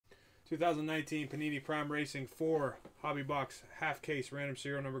2019 Panini Prime Racing 4 Hobby Box half case random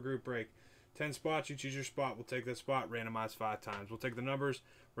serial number group break. 10 spots, you choose your spot. We'll take that spot, randomize 5 times. We'll take the numbers,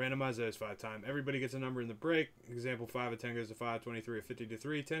 randomize those 5 times. Everybody gets a number in the break. Example, 5 of 10 goes to 5, 23 of 50 to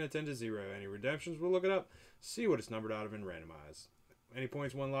 3, 10 of 10 to 0. Any redemptions, we'll look it up, see what it's numbered out of, and randomize. Any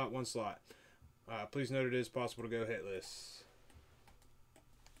points, 1 lot, 1 slot. Please note it is possible to go hitless.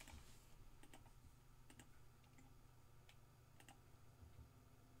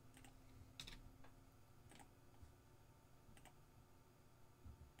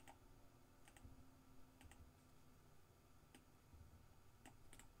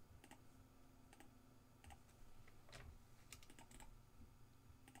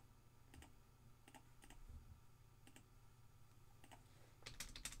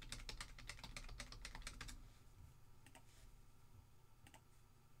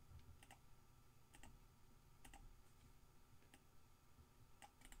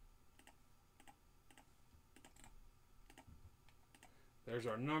 There's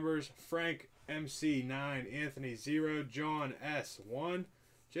our numbers. Frank MC 9, Anthony 0, John S 1,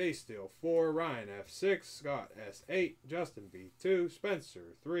 J Steele 4, Ryan F 6, Scott S 8, Justin B 2,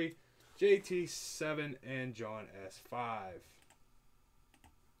 Spencer 3, JT 7, and John S 5.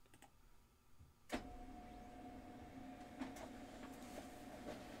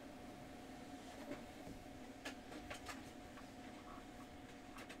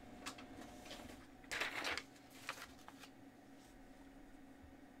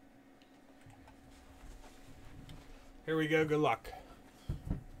 Here we go. Good luck.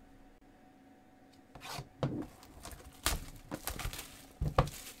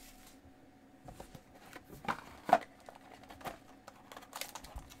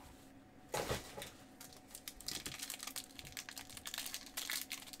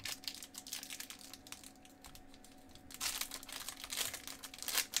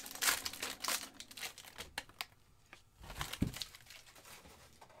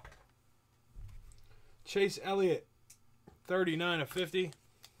 Chase Elliott, 39 of 50.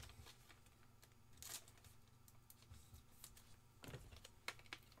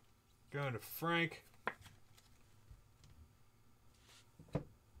 Going to Frank.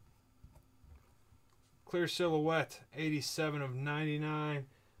 Clear Silhouette, 87 of 99.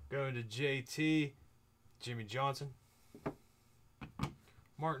 Going to JT, Jimmy Johnson.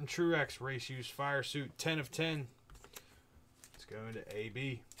 Martin Truex, Race Use Fire Suit, 10 of 10. Let's go into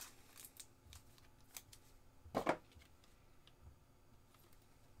AB.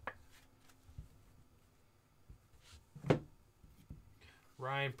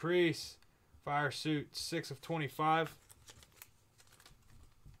 Ryan Preece, Fire Suit, 6 of 25.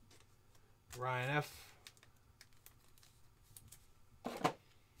 Ryan F.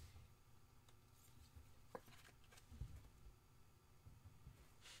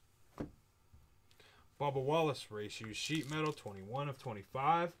 Bubba Wallace, Race Use Sheet Metal, 21 of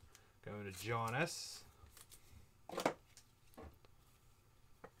 25. Going to John S.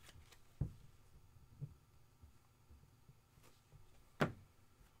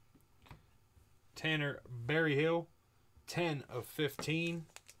 Tanner Berryhill, 10 of 15.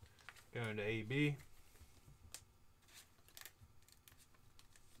 Going to AB.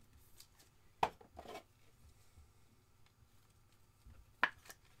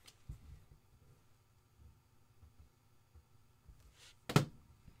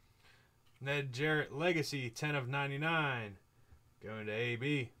 Ned Jarrett Legacy, 10 of 99. Going to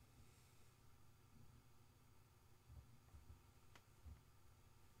AB.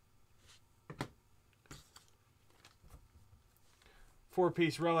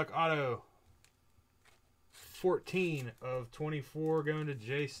 Four-piece relic auto, 14 of 24, going to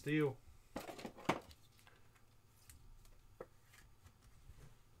J Steele.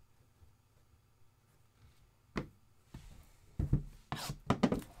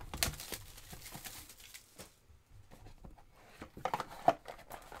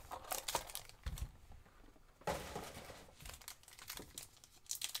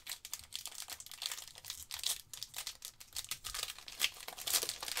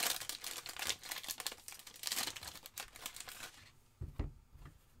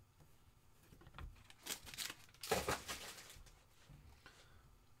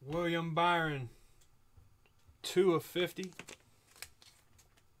 William Byron, 2 of 50.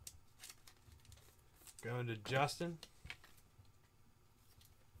 Going to Justin.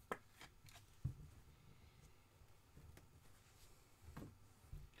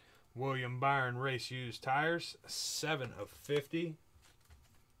 William Byron Race Used Tires, 7 of 50.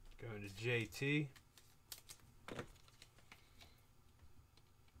 Going to JT.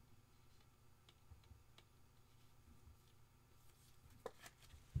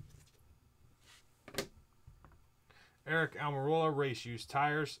 Eric Almirola, race used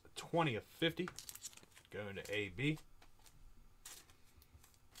tires, 20 of 50. Going to AB.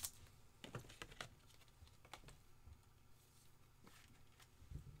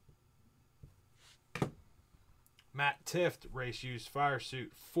 Matt Tift, race used fire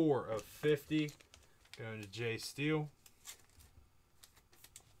suit, 4 of 50. Going to Jay Steele.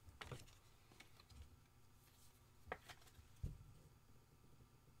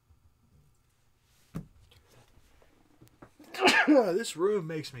 This room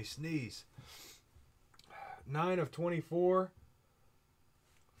makes me sneeze. 9 of 24.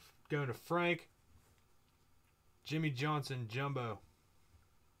 Going to Frank. Jimmy Johnson, Jumbo.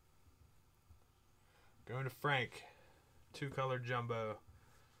 Going to Frank. 2-color Jumbo.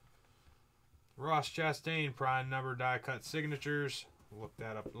 Ross Chastain, prime number die cut signatures. We'll look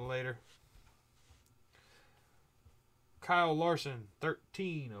that up later. Kyle Larson,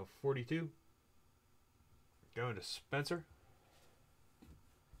 13 of 42. Going to Spencer.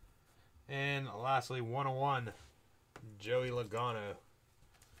 And lastly, 101, Joey Logano.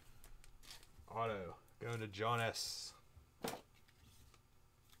 Auto. Going to John S.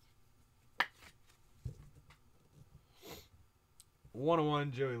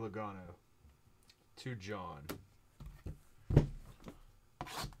 One Joey Logano. To John.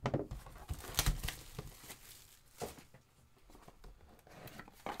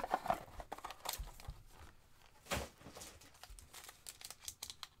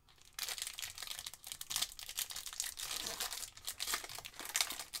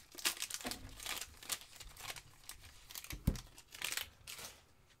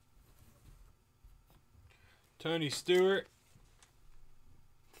 Tony Stewart,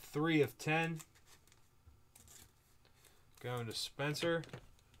 3 of 10. Going to Spencer.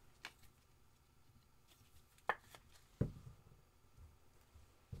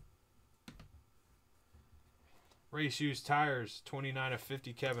 Race used tires, 29 of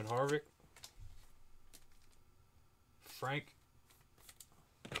 50, Kevin Harvick. Frank.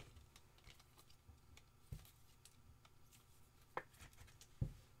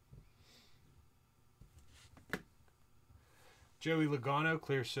 Joey Logano,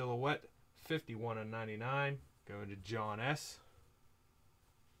 clear silhouette, 51 of 99. Going to John S.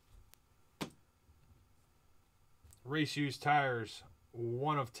 Race used tires,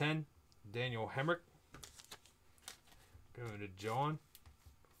 1 of 10. Daniel Hemrick. Going to John.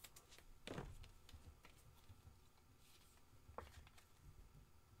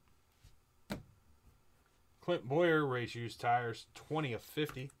 Clint Boyer, race used tires, 20 of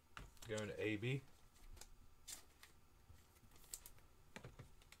 50. Going to AB.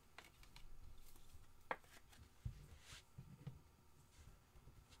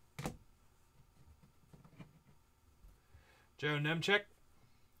 Joe Nemechek,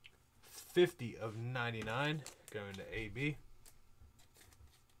 50 of 99, going to AB.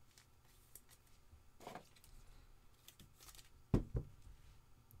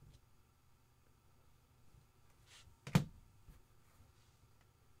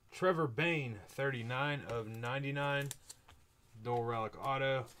 Trevor Bayne, 39 of 99, dual relic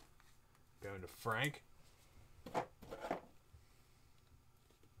auto, going to Frank.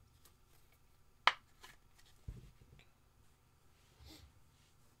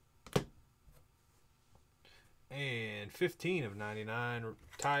 And 15 of 99,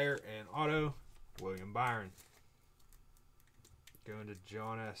 tire and auto, William Byron. Going to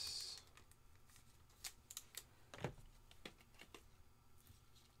John S.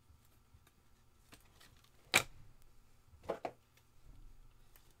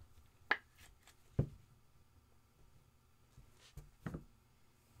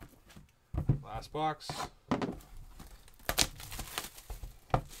 Last box.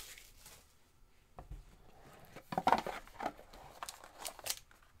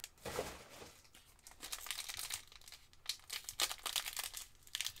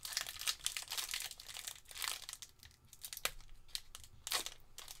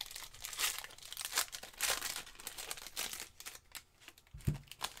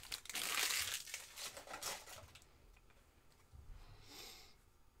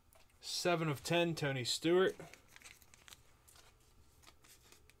 Seven of 10, Tony Stewart.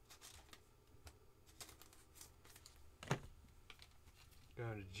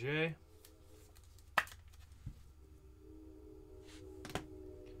 Going to Jay.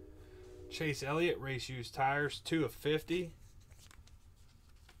 Chase Elliott, race used tires, 2 of 50.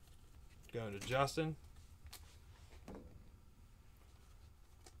 Going to Justin.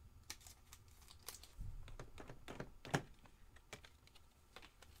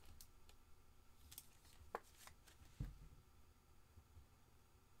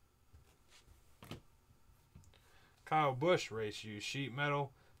 Kyle Busch, race used sheet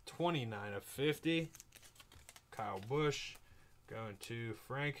metal, 29 of 50. Kyle Busch. Going to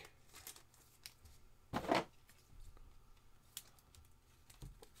Frank.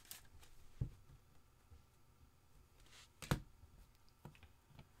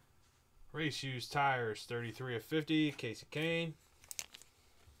 Race used tires, 33 of 50. Casey Kane.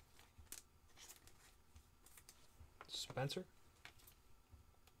 Spencer.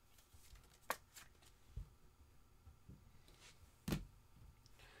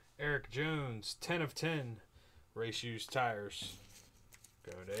 Eric Jones, 10 of 10. Race used tires.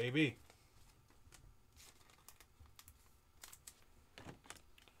 Going to AB.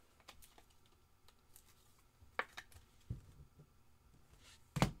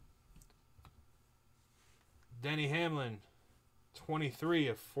 Denny Hamlin, 23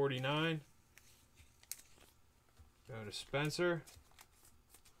 of 49. Going to Spencer.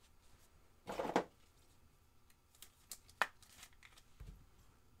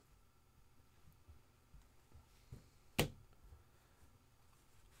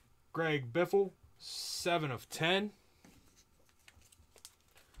 Greg Biffle, 7 of 10.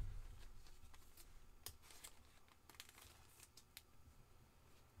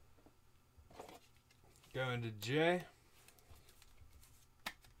 Going to Jay.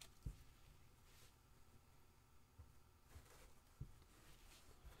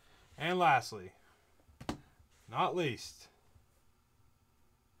 And lastly, not least,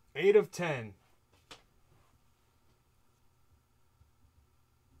 8 of 10.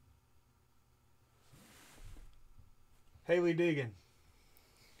 Haley Deegan.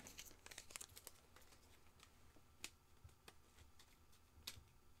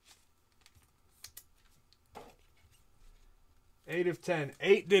 Eight of 10.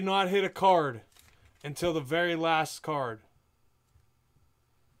 8 did not hit a card until the very last card.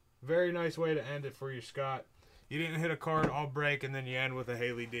 Very nice way to end it for you, Scott. You didn't hit a card all break, and then you end with a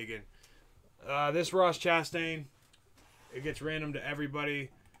Haley Deegan. This Ross Chastain, it gets random to everybody.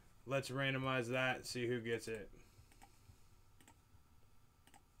 Let's randomize that and see who gets it.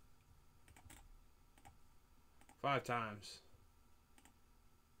 Five times.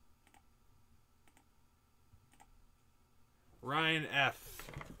 Ryan F.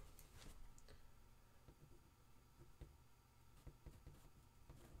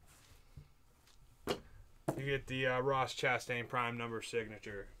 You get the Ross Chastain prime number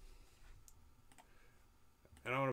signature.